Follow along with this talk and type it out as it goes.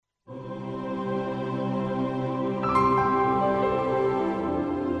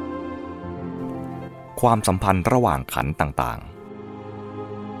ความสัมพันธ์ระหว่างขันธ์ต่างๆ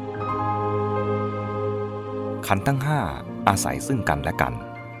ขันธ์ทั้งห้าอาศัยซึ่งกันและกัน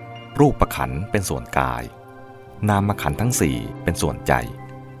รูปขันธ์เป็นส่วนกายนามขันธ์ทั้งสี่เป็นส่วนใจ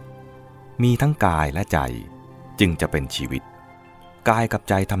มีทั้งกายและใจจึงจะเป็นชีวิตกายกับ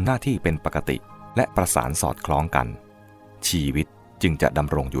ใจทำหน้าที่เป็นปกติและประสานสอดคล้องกันชีวิตจึงจะด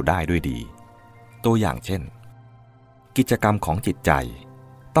ำรงอยู่ได้ด้วยดีตัวอย่างเช่นกิจกรรมของจิตใจ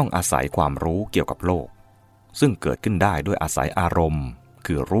ต้องอาศัยความรู้เกี่ยวกับโลกซึ่งเกิดขึ้นได้ด้วยอาศัยอารมณ์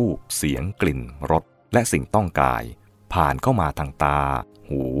คือรูปเสียงกลิ่นรสและสิ่งต้องกายผ่านเข้ามาทางตา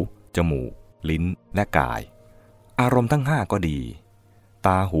หูจมูกลิ้นและกายอารมณ์ทั้งห้าก็ดีต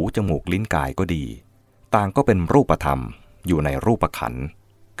าหูจมูกลิ้นกายก็ดีต่างก็เป็นรูปธรรมอยู่ในรูปขันธ์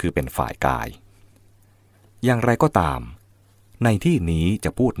คือเป็นฝ่ายกายอย่างไรก็ตามในที่นี้จะ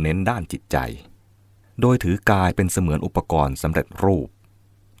พูดเน้นด้านจิตใจโดยถือกายเป็นเสมือนอุปกรณ์สำเร็จรูป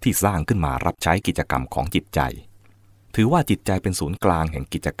ที่สร้างขึ้นมารับใช้กิจกรรมของจิตใจถือว่าจิตใจเป็นศูนย์กลางแห่ง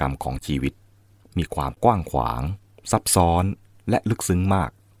กิจกรรมของชีวิตมีความกว้างขวางซับซ้อนและลึกซึ้งมา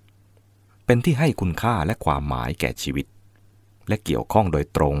กเป็นที่ให้คุณค่าและความหมายแก่ชีวิตและเกี่ยวข้องโดย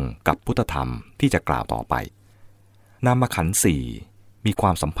ตรงกับพุทธธรรมที่จะกล่าวต่อไปนามขันธ์สี่มีคว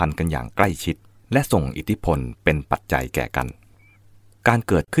ามสัมพันธ์กันอย่างใกล้ชิดและส่งอิทธิพลเป็นปัจจัยแก่กันการ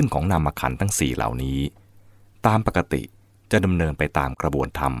เกิดขึ้นของนามขันธ์ทั้งสี่เหล่านี้ตามปกติจะดำเนินไปตามกระบวน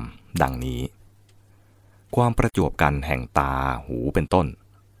ธรรมดังนี้ความประจวบกันแห่งตาหูเป็นต้น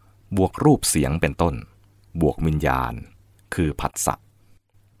บวกรูปเสียงเป็นต้นบวกวิญญาณคือผัสสะ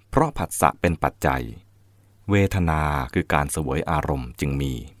เพราะผัสสะเป็นปัจจัยเวทนาคือการเสวยอารมณ์จึง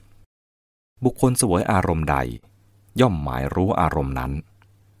มีบุคคลเสวยอารมณ์ใดย่อมหมายรู้อารมณ์นั้น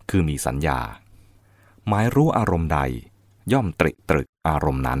คือมีสัญญาหมายรู้อารมณ์ใดย่อมตรึกอาร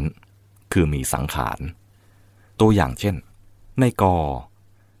มณ์นั้นคือมีสังขารตัวอย่างเช่นในกอ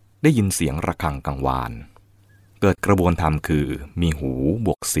ได้ยินเสียงระฆังกังวานเกิดกระบวนธรรมคือมีหูบ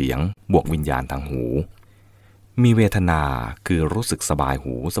วกเสียงบวกวิญญาณทางหูมีเวทนาคือรู้สึกสบาย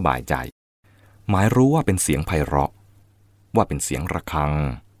หูสบายใจหมายรู้ว่าเป็นเสียงไพเราะว่าเป็นเสียงระฆัง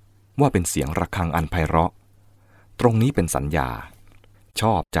ว่าเป็นเสียงระฆังอันไพเราะตรงนี้เป็นสัญญาช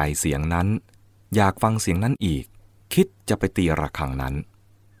อบใจเสียงนั้นอยากฟังเสียงนั้นอีกคิดจะไปตีระฆังนั้น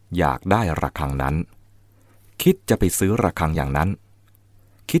อยากได้ระฆังนั้นคิดจะไปซื้อระฆังอย่างนั้น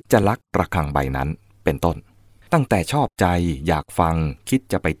คิดจะลักระฆังใบนั้นเป็นต้นตั้งแต่ชอบใจอยากฟังคิด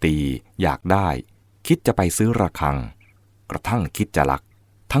จะไปตีอยากได้คิดจะไปซื้อระฆังกระทั่งคิดจะลัก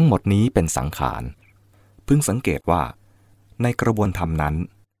ทั้งหมดนี้เป็นสังขารพึงสังเกตว่าในกระบวนธรรมนั้น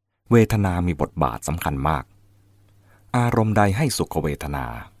เวทนามีบทบาทสำคัญมากอารมณ์ใดให้สุขเวทนา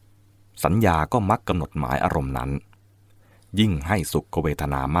สัญญาก็มักกำหนดหมายอารมณ์นั้นยิ่งให้สุขเวท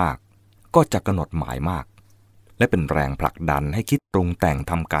นามากก็จะกำหนดหมายมากและเป็นแรงผลักดันให้คิดปรุงแต่ง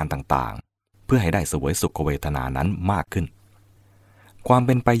ทำการต่างๆเพื่อให้ได้เสวยสุขเวทนานั้นมากขึ้นความเ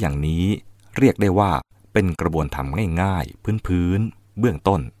ป็นไปอย่างนี้เรียกได้ว่าเป็นกระบวนธรรมง่ายๆพื้นๆเบื้อง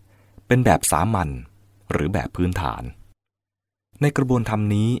ต้นเป็นแบบสามัญหรือแบบพื้นฐานในกระบวนธรรม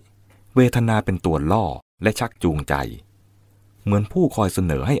นี้เวทนาเป็นตัวล่อและชักจูงใจเหมือนผู้คอยเส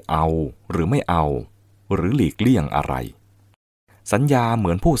นอให้เอาหรือไม่เอาหรือหลีกเลี่ยงอะไรสัญญาเห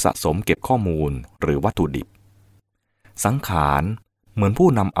มือนผู้สะสมเก็บข้อมูลหรือวัตถุดิบสังขารเหมือนผู้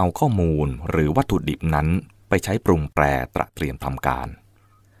นำเอาข้อมูลหรือวัตถุดิบนั้นไปใช้ปรุงแปรตระเตรียมทำการ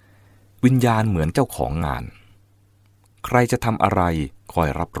วิญญาณเหมือนเจ้าของงานใครจะทำอะไรคอย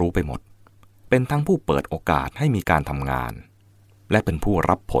รับรู้ไปหมดเป็นทั้งผู้เปิดโอกาสให้มีการทำงานและเป็นผู้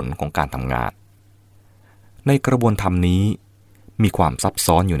รับผลของการทำงานในกระบวนธรรมนี้มีความซับ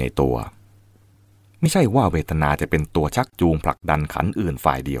ซ้อนอยู่ในตัวไม่ใช่ว่าเวทนาจะเป็นตัวชักจูงผลักดันขันธ์อื่น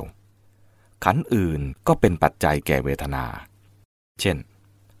ฝ่ายเดียวขันธ์อื่นก็เป็นปัจจัยแก่เวทนาเช่น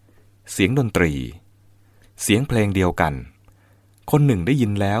เสียงดนตรีเสียงเพลงเดียวกันคนหนึ่งได้ยิ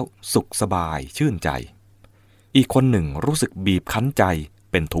นแล้วสุขสบายชื่นใจอีกคนหนึ่งรู้สึกบีบคั้นใจ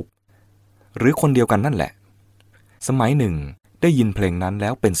เป็นทุกข์หรือคนเดียวกันนั่นแหละสมัยหนึ่งได้ยินเพลงนั้นแล้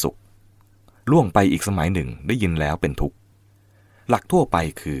วเป็นสุขล่วงไปอีกสมัยหนึ่งได้ยินแล้วเป็นทุกข์หลักทั่วไป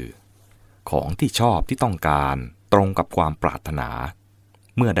คือของที่ชอบที่ต้องการตรงกับความปรารถนา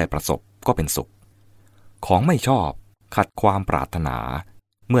เมื่อได้ประสบก็เป็นสุขของไม่ชอบขัดความปรารถนา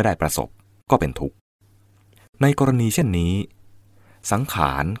เมื่อได้ประสบก็เป็นทุกข์ในกรณีเช่นนี้สังข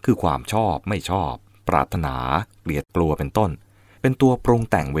ารคือความชอบไม่ชอบปรารถนาเกลียดกลัวเป็นต้นเป็นตัวปรุง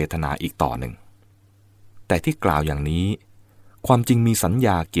แต่งเวทนาอีกต่อหนึ่งแต่ที่กล่าวอย่างนี้ความจริงมีสัญญ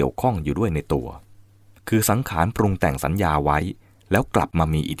าเกี่ยวข้องอยู่ด้วยในตัวคือสังขารปรุงแต่งสัญญาไว้แล้วกลับมา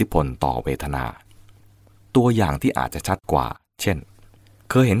มีอิทธิพลต่อเวทนาตัวอย่างที่อาจจะชัดกว่าเช่น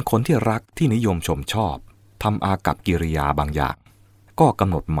เคยเห็นคนที่รักที่นิยมชมชอบทำอากัปกิริยาบางอย่างก็กำ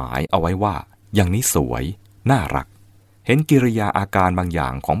หนดหมายเอาไว้ว่า อย่างนี้สวยน่ารักเห็นกิริยาอาการบางอย่า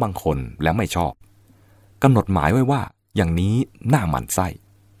งของบางคนแล้วไม่ชอบกำหนดหมายไว้ว่าอย่างนี้น่าหมั่นไส้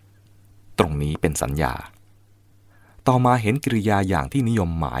ตรงนี้เป็นสัญญาต่อมาเห็นกิริยาอย่างที่นิยม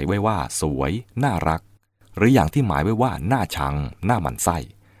หมายไว้ว่าสวยน่ารักหรืออย่างที่หมายไว้ว่าน่าชังน่าหมั่นไส้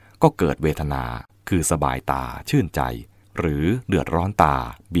ก็เกิดเวทนาคือสบายตาชื่นใจหรือเดือดร้อนตา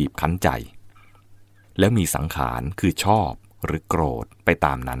บีบคั้นใจแล้วมีสังขารคือชอบหรือโกรธไปต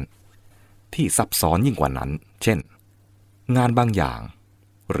ามนั้นที่ซับซ้อนยิ่งกว่านั้นเช่นงานบางอย่าง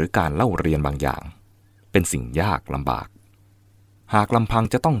หรือการเล่าเรียนบางอย่างเป็นสิ่งยากลำบากหากลำพัง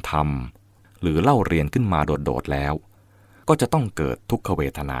จะต้องทำหรือเล่าเรียนขึ้นมาโดดๆแล้วก็จะต้องเกิดทุกขเว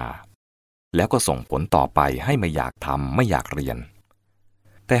ทนาแล้วก็ส่งผลต่อไปให้ไม่อยากทำไม่อยากเรียน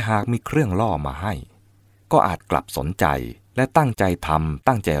แต่หากมีเครื่องล่อมาให้ก็อาจกลับสนใจและตั้งใจทำ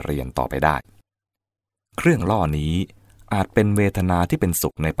ตั้งใจเรียนต่อไปได้เครื่องล่อนี้อาจเป็นเวทนาที่เป็นสุ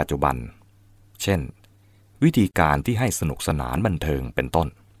ขในปัจจุบันเช่นวิธีการที่ให้สนุกสนานบันเทิงเป็นต้น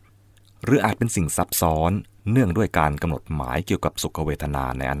หรืออาจเป็นสิ่งซับซ้อนเนื่องด้วยการกำหนดหมายเกี่ยวกับสุขเวทนา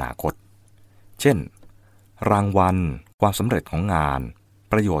ในอนาคตเช่นรางวัลความสำเร็จของงาน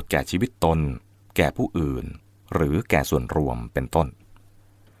ประโยชน์แก่ชีวิตตนแก่ผู้อื่นหรือแก่ส่วนรวมเป็นต้น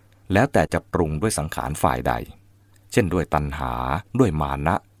แล้วแต่จะปรุงด้วยสังขารฝ่ายใดเช่นด้วยตัณหาด้วยมาน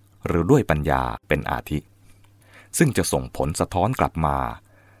ะหรือด้วยปัญญาเป็นอาทิซึ่งจะส่งผลสะท้อนกลับมา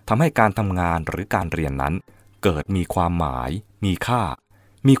ทำให้การทำงานหรือการเรียนนั้นเกิดมีความหมายมีค่า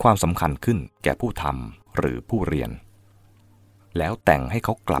มีความสำคัญขึ้นแก่ผู้ทำหรือผู้เรียนแล้วแต่งให้เข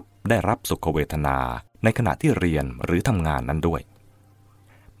ากลับได้รับสุขเวทนาในขณะที่เรียนหรือทำงานนั้นด้วย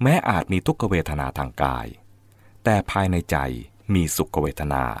แม้อาจมีทุกขเวทนาทางกายแต่ภายในใจมีสุขเวท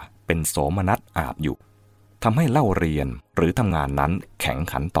นาเป็นโสมนัสอาบอยู่ทำให้เล่าเรียนหรือทำงานนั้นแข็ง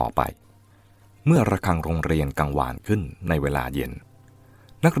ขันต่อไปเมื่อระฆังโรงเรียนกังวานขึ้นในเวลาเย็น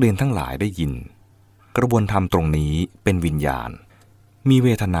นักเรียนทั้งหลายได้ยินกระบวนธรรมตรงนี้เป็นวิญญาณมีเว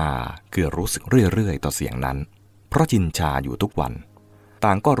ทนาคือรู้สึกเรื่อยๆต่อเสียงนั้นเพราะจินชาอยู่ทุกวันต่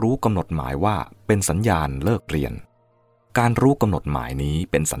างก็รู้กำหนดหมายว่าเป็นสัญญาณเลิกเรียนการรู้กำหนดหมายนี้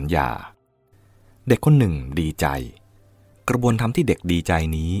เป็นสัญญาเด็กคนหนึ่งดีใจกระบวนธรรมที่เด็กดีใจ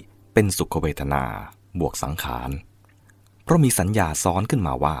นี้เป็นสุขเวทนาบวกสังขารเพราะมีสัญญาซ้อนขึ้นม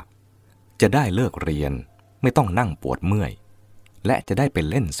าว่าจะได้เลิกเรียนไม่ต้องนั่งปวดเมื่อยและจะได้ไป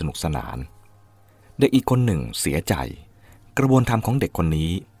เล่นสนุกสนานเด็กอีกคนหนึ่งเสียใจกระบวนธรรมของเด็กคน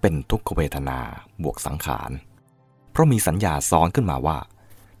นี้เป็นทุกขเวทนาบวกสังขารเพราะมีสัญญาซ้อนขึ้นมาว่า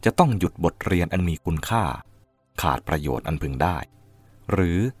จะต้องหยุดบทเรียนอันมีคุณค่าขาดประโยชน์อันพึงได้ห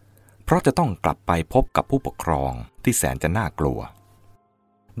รือเพราะจะต้องกลับไปพบกับผู้ปกครองที่แสนจะน่ากลัว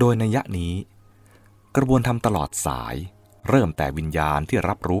โดยนัยยะนี้กระบวนธรรมตลอดสายเริ่มแต่วิญญาณที่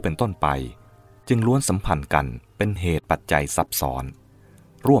รับรู้เป็นต้นไปจึงล้วนสัมพันธ์กันเป็นเหตุปัจจัยซับซ้อน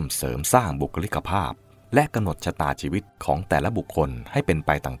ร่วมเสริมสร้างบุคลิกภาพและกำหนดชะตาชีวิตของแต่ละบุคคลให้เป็นไป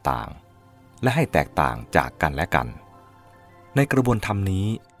ต่างๆและให้แตกต่างจากกันและกันในกระบวนธรรมนี้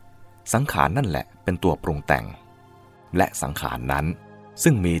สังขารนั่นแหละเป็นตัวปรุงแต่งและสังขารนั้น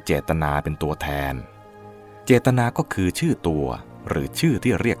ซึ่งมีเจตนาเป็นตัวแทนเจตนาก็คือชื่อตัวหรือชื่อ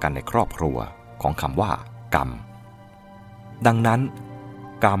ที่เรียกกันในครอบครัวของคำว่ากรรมดังนั้น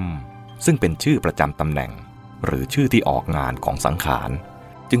กรรมซึ่งเป็นชื่อประจำตำแหน่งหรือชื่อที่ออกงานของสังขาร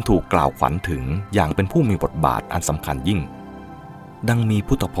จึงถูกกล่าวขวัญถึงอย่างเป็นผู้มีบทบาทอันสำคัญยิ่งดังมี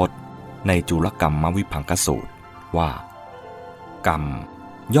พุทธพจน์ในจุลกรรมวิภังคสูตรว่ากรรม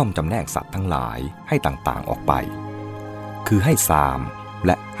ย่อมจำแนกสัตว์ทั้งหลายให้ต่างๆออกไปคือให้ทรามแ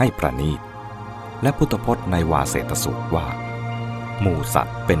ละให้ประณีตและพุทธพจน์ในวาเสตสูตรว่าหมู่สัต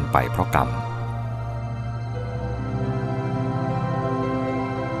ว์เป็นไปเพราะกรรม